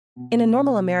In a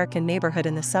normal American neighborhood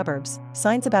in the suburbs,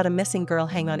 signs about a missing girl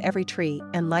hang on every tree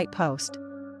and light post.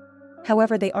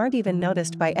 However, they aren't even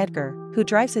noticed by Edgar, who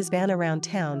drives his van around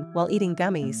town while eating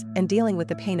gummies and dealing with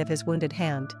the pain of his wounded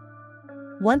hand.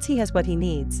 Once he has what he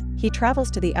needs, he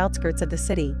travels to the outskirts of the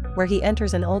city, where he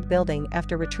enters an old building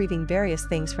after retrieving various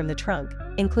things from the trunk,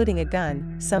 including a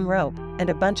gun, some rope, and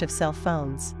a bunch of cell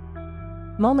phones.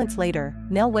 Moments later,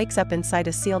 Nell wakes up inside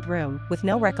a sealed room with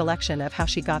no recollection of how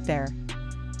she got there.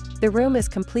 The room is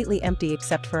completely empty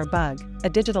except for a bug, a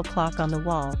digital clock on the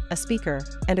wall, a speaker,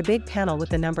 and a big panel with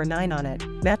the number 9 on it,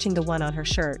 matching the one on her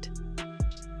shirt.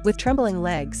 With trembling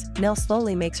legs, Nell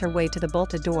slowly makes her way to the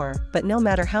bolted door, but no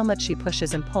matter how much she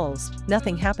pushes and pulls,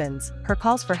 nothing happens. Her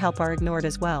calls for help are ignored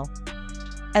as well.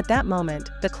 At that moment,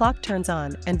 the clock turns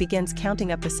on and begins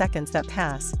counting up the seconds that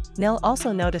pass. Nell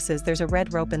also notices there's a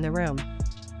red rope in the room.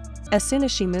 As soon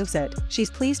as she moves it, she's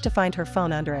pleased to find her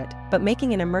phone under it, but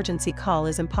making an emergency call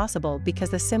is impossible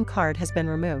because the SIM card has been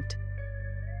removed.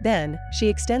 Then, she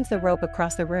extends the rope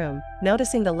across the room,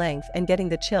 noticing the length and getting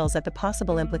the chills at the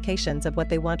possible implications of what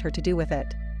they want her to do with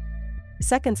it.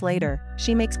 Seconds later,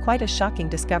 she makes quite a shocking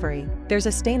discovery. There's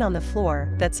a stain on the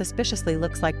floor that suspiciously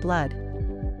looks like blood.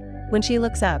 When she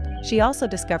looks up, she also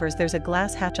discovers there's a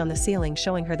glass hatch on the ceiling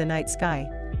showing her the night sky.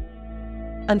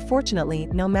 Unfortunately,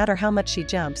 no matter how much she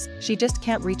jumps, she just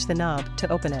can't reach the knob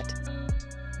to open it.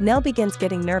 Nell begins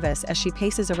getting nervous as she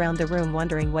paces around the room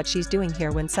wondering what she's doing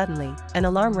here when suddenly, an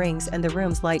alarm rings and the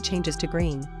room's light changes to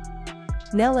green.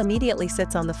 Nell immediately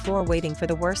sits on the floor waiting for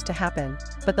the worst to happen,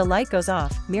 but the light goes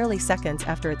off merely seconds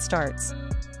after it starts.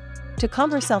 To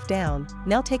calm herself down,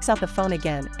 Nell takes out the phone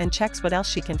again and checks what else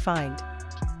she can find.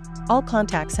 All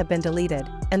contacts have been deleted,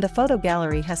 and the photo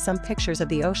gallery has some pictures of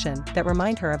the ocean that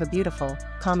remind her of a beautiful,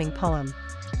 calming poem.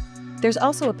 There's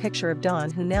also a picture of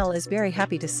Dawn who Nell is very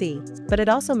happy to see, but it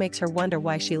also makes her wonder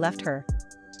why she left her.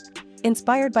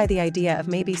 Inspired by the idea of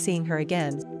maybe seeing her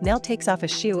again, Nell takes off a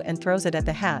shoe and throws it at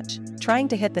the hatch, trying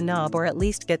to hit the knob or at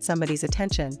least get somebody's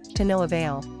attention, to no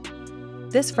avail.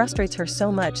 This frustrates her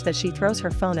so much that she throws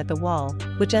her phone at the wall,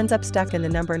 which ends up stuck in the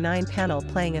number 9 panel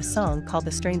playing a song called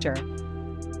The Stranger.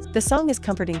 The song is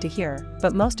comforting to hear,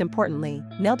 but most importantly,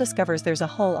 Nell discovers there's a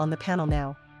hole on the panel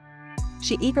now.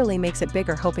 She eagerly makes it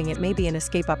bigger hoping it may be an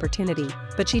escape opportunity,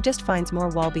 but she just finds more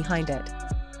wall behind it.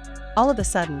 All of a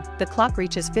sudden, the clock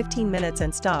reaches 15 minutes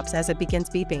and stops as it begins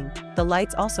beeping. The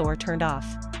lights also are turned off.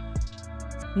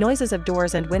 Noises of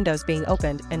doors and windows being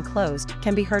opened and closed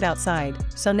can be heard outside,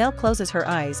 so Nell closes her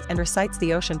eyes and recites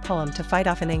the ocean poem to fight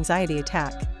off an anxiety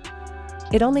attack.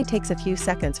 It only takes a few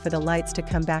seconds for the lights to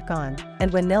come back on,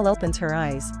 and when Nell opens her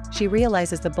eyes, she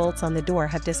realizes the bolts on the door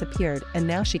have disappeared and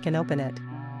now she can open it.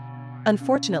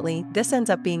 Unfortunately, this ends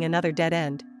up being another dead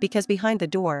end, because behind the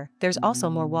door, there's also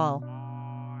more wall.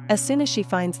 As soon as she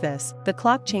finds this, the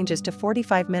clock changes to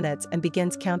 45 minutes and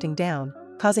begins counting down,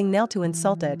 causing Nell to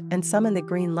insult it and summon the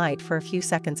green light for a few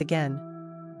seconds again.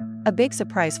 A big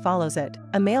surprise follows it.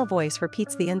 A male voice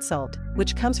repeats the insult,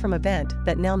 which comes from a vent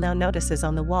that Nell now notices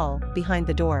on the wall, behind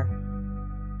the door.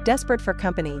 Desperate for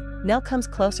company, Nell comes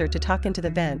closer to talk into the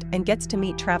vent and gets to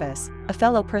meet Travis, a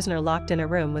fellow prisoner locked in a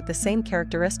room with the same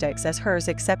characteristics as hers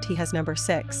except he has number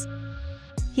 6.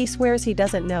 He swears he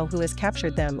doesn't know who has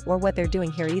captured them or what they're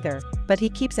doing here either, but he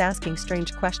keeps asking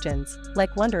strange questions,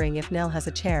 like wondering if Nell has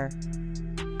a chair.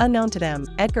 Unknown to them,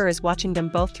 Edgar is watching them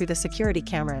both through the security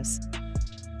cameras.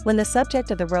 When the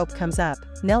subject of the rope comes up,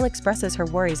 Nell expresses her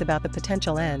worries about the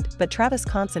potential end, but Travis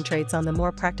concentrates on the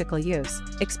more practical use,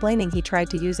 explaining he tried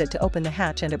to use it to open the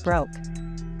hatch and it broke.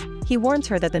 He warns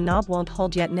her that the knob won't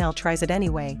hold, yet Nell tries it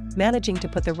anyway, managing to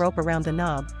put the rope around the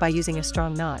knob by using a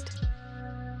strong knot.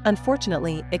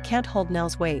 Unfortunately, it can't hold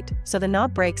Nell's weight, so the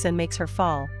knob breaks and makes her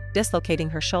fall, dislocating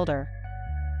her shoulder.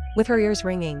 With her ears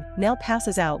ringing, Nell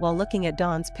passes out while looking at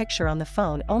Dawn's picture on the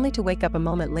phone only to wake up a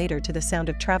moment later to the sound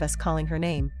of Travis calling her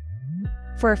name.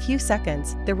 For a few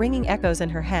seconds, the ringing echoes in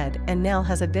her head and Nell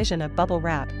has a vision of bubble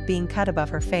wrap being cut above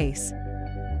her face.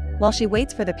 While she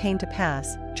waits for the pain to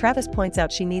pass, Travis points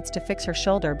out she needs to fix her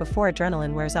shoulder before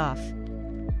adrenaline wears off.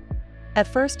 At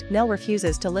first, Nell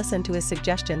refuses to listen to his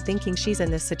suggestion, thinking she's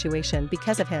in this situation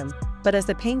because of him, but as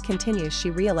the pain continues she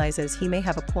realizes he may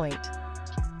have a point.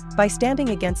 By standing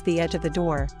against the edge of the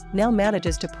door, Nell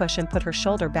manages to push and put her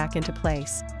shoulder back into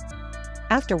place.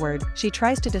 Afterward, she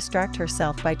tries to distract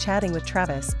herself by chatting with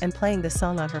Travis and playing the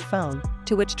song on her phone,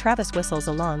 to which Travis whistles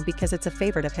along because it's a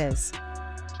favorite of his.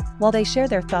 While they share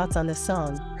their thoughts on the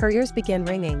song, her ears begin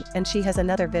ringing and she has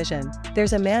another vision.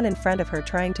 There's a man in front of her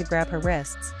trying to grab her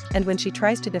wrists, and when she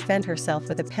tries to defend herself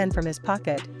with a pen from his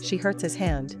pocket, she hurts his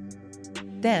hand.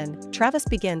 Then, Travis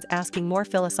begins asking more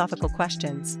philosophical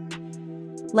questions.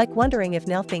 like wondering if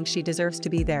Nell thinks she deserves to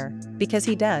be there, because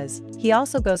he does. He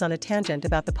also goes on a tangent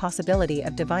about the possibility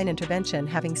of divine intervention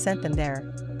having sent them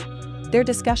there. Their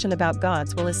discussion about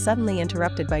God's will is suddenly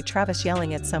interrupted by Travis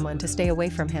yelling at someone to stay away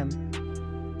from him.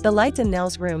 The lights in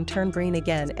Nell's room turn green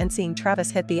again, and seeing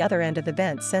Travis hit the other end of the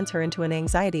vent sends her into an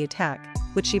anxiety attack,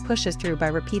 which she pushes through by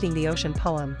repeating the ocean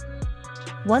poem.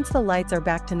 Once the lights are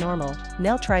back to normal,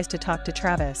 Nell tries to talk to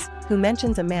Travis, who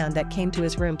mentions a man that came to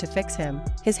his room to fix him.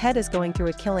 His head is going through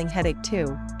a killing headache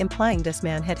too, implying this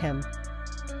man hit him.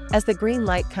 As the green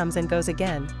light comes and goes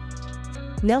again,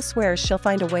 Nell swears she'll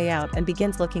find a way out and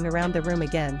begins looking around the room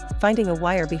again, finding a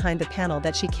wire behind the panel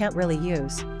that she can't really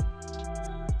use.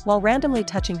 While randomly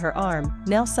touching her arm,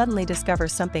 Nell suddenly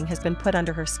discovers something has been put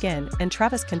under her skin, and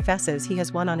Travis confesses he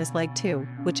has one on his leg too,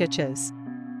 which itches.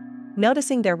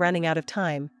 Noticing they're running out of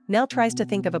time, Nell tries to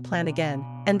think of a plan again,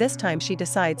 and this time she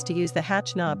decides to use the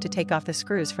hatch knob to take off the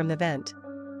screws from the vent.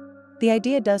 The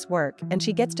idea does work, and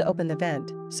she gets to open the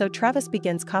vent, so Travis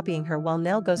begins copying her while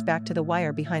Nell goes back to the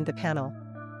wire behind the panel.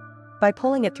 By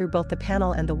pulling it through both the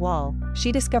panel and the wall,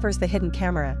 she discovers the hidden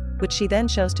camera, which she then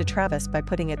shows to Travis by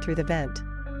putting it through the vent.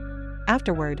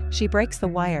 Afterward, she breaks the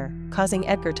wire, causing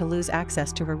Edgar to lose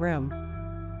access to her room.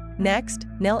 Next,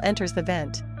 Nell enters the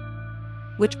vent,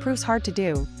 which proves hard to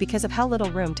do because of how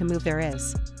little room to move there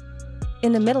is.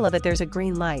 In the middle of it there's a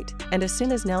green light, and as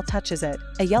soon as Nell touches it,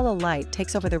 a yellow light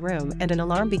takes over the room and an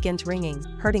alarm begins ringing,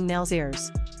 hurting Nell's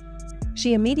ears.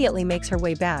 She immediately makes her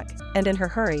way back, and in her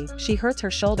hurry, she hurts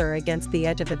her shoulder against the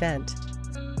edge of the vent.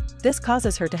 This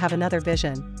causes her to have another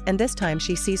vision, and this time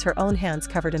she sees her own hands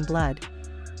covered in blood.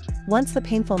 Once the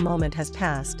painful moment has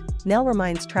passed, Nell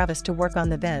reminds Travis to work on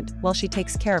the vent while she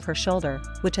takes care of her shoulder,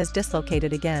 which has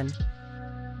dislocated again.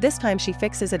 This time she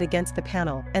fixes it against the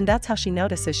panel, and that's how she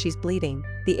notices she's bleeding.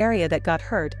 The area that got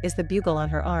hurt is the bugle on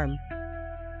her arm.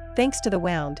 Thanks to the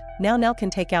wound, now Nell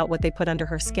can take out what they put under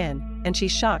her skin, and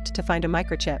she's shocked to find a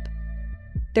microchip.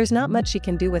 There's not much she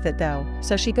can do with it though,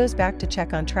 so she goes back to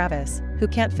check on Travis, who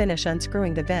can't finish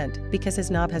unscrewing the vent because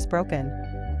his knob has broken.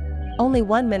 Only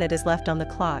 1 minute is left on the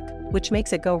clock, which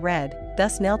makes it go red,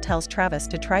 thus Nell tells Travis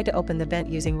to try to open the vent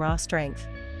using raw strength.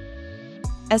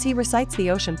 As he recites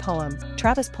the ocean poem,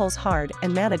 Travis pulls hard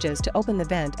and manages to open the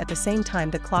vent at the same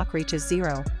time the clock reaches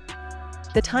 0.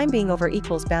 The time being over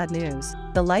equals bad news.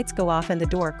 The lights go off and the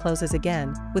door closes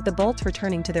again, with the bolts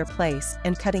returning to their place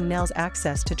and cutting Nell's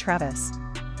access to Travis.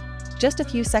 Just a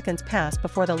few seconds pass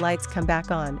before the lights come back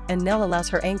on and Nell allows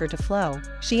her anger to flow.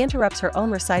 She interrupts her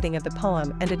own reciting of the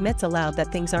poem and admits aloud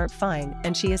that things aren't fine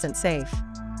and she isn't safe.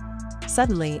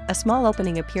 Suddenly, a small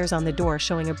opening appears on the door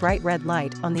showing a bright red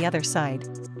light on the other side.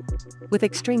 With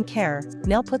extreme care,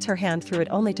 Nell puts her hand through it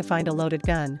only to find a loaded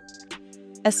gun.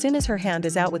 As soon as her hand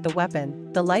is out with the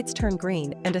weapon, the lights turn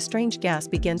green and a strange gas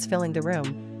begins filling the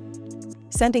room,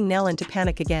 sending Nell into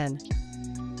panic again.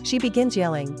 She begins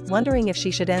yelling, wondering if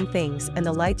she should end things, and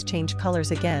the lights change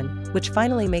colors again, which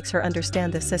finally makes her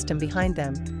understand the system behind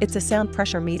them. It's a sound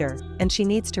pressure meter, and she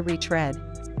needs to reach red.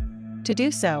 To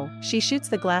do so, she shoots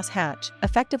the glass hatch,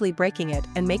 effectively breaking it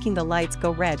and making the lights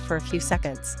go red for a few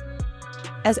seconds.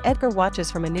 As Edgar watches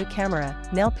from a new camera,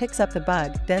 Nell picks up the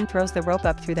bug, then throws the rope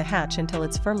up through the hatch until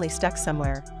it's firmly stuck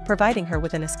somewhere, providing her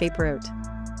with an escape route.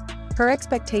 Her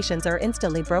expectations are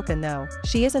instantly broken though.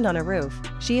 She isn't on a roof,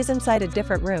 she is inside a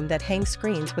different room that hangs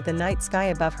screens with the night sky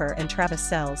above her and Travis'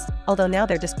 cells, although now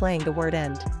they're displaying the word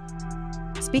end.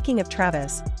 Speaking of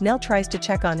Travis, Nell tries to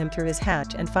check on him through his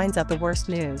hatch and finds out the worst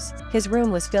news. His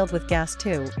room was filled with gas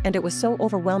too, and it was so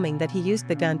overwhelming that he used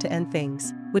the gun to end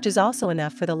things, which is also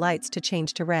enough for the lights to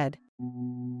change to red.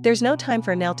 There's no time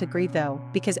for Nell to grieve though,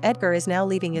 because Edgar is now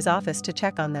leaving his office to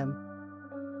check on them.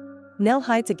 Nell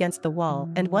hides against the wall,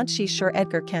 and once she's sure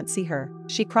Edgar can't see her,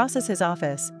 she crosses his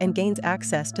office and gains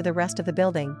access to the rest of the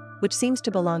building, which seems to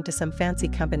belong to some fancy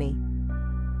company.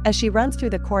 As she runs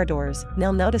through the corridors,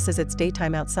 Nell notices it's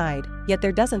daytime outside, yet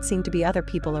there doesn't seem to be other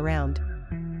people around.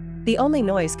 The only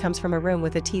noise comes from a room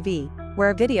with a TV,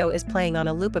 where a video is playing on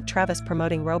a loop of Travis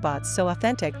promoting robots so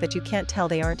authentic that you can't tell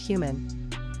they aren't human.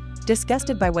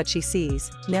 Disgusted by what she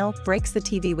sees, Nell breaks the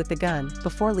TV with the gun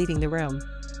before leaving the room.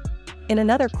 In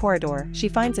another corridor, she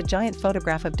finds a giant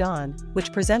photograph of Dawn,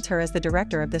 which presents her as the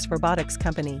director of this robotics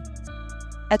company.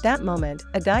 At that moment,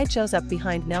 a guide shows up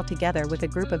behind Nell together with a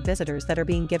group of visitors that are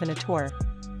being given a tour.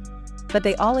 But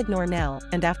they all ignore Nell,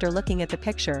 and after looking at the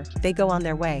picture, they go on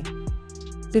their way.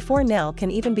 Before Nell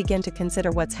can even begin to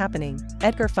consider what's happening,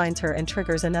 Edgar finds her and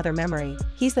triggers another memory.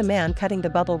 He's the man cutting the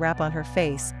bubble wrap on her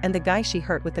face and the guy she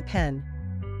hurt with the pen.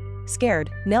 Scared,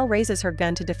 Nell raises her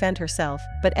gun to defend herself,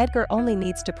 but Edgar only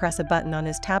needs to press a button on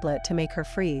his tablet to make her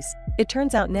freeze. It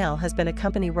turns out Nell has been a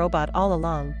company robot all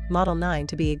along, Model 9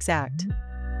 to be exact.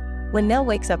 When Nell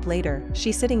wakes up later,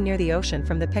 she's sitting near the ocean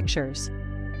from the pictures.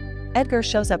 Edgar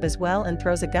shows up as well and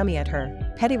throws a gummy at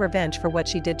her, petty revenge for what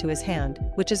she did to his hand,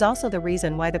 which is also the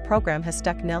reason why the program has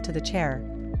stuck Nell to the chair.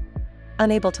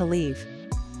 Unable to leave.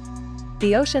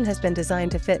 The ocean has been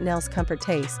designed to fit Nell's comfort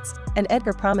tastes, and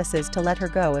Edgar promises to let her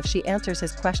go if she answers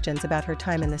his questions about her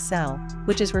time in the cell,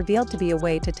 which is revealed to be a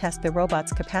way to test the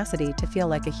robot's capacity to feel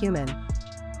like a human.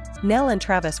 Nell and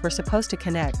Travis were supposed to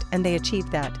connect, and they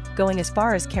achieved that, going as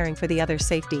far as caring for the other's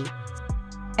safety.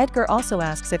 Edgar also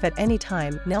asks if at any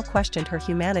time Nell questioned her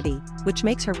humanity, which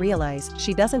makes her realize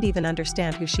she doesn't even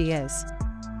understand who she is.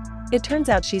 It turns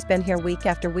out she's been here week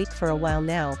after week for a while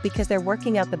now because they're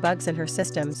working out the bugs in her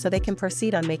system so they can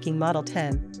proceed on making Model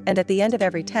 10, and at the end of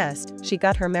every test, she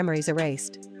got her memories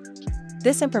erased.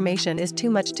 This information is too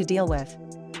much to deal with.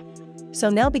 So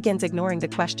Nell begins ignoring the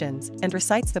questions and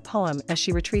recites the poem as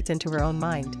she retreats into her own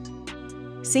mind.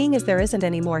 Seeing as there isn't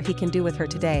any more he can do with her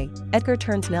today, Edgar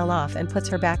turns Nell off and puts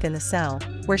her back in the cell,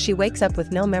 where she wakes up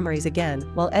with no memories again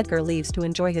while Edgar leaves to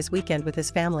enjoy his weekend with his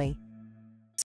family.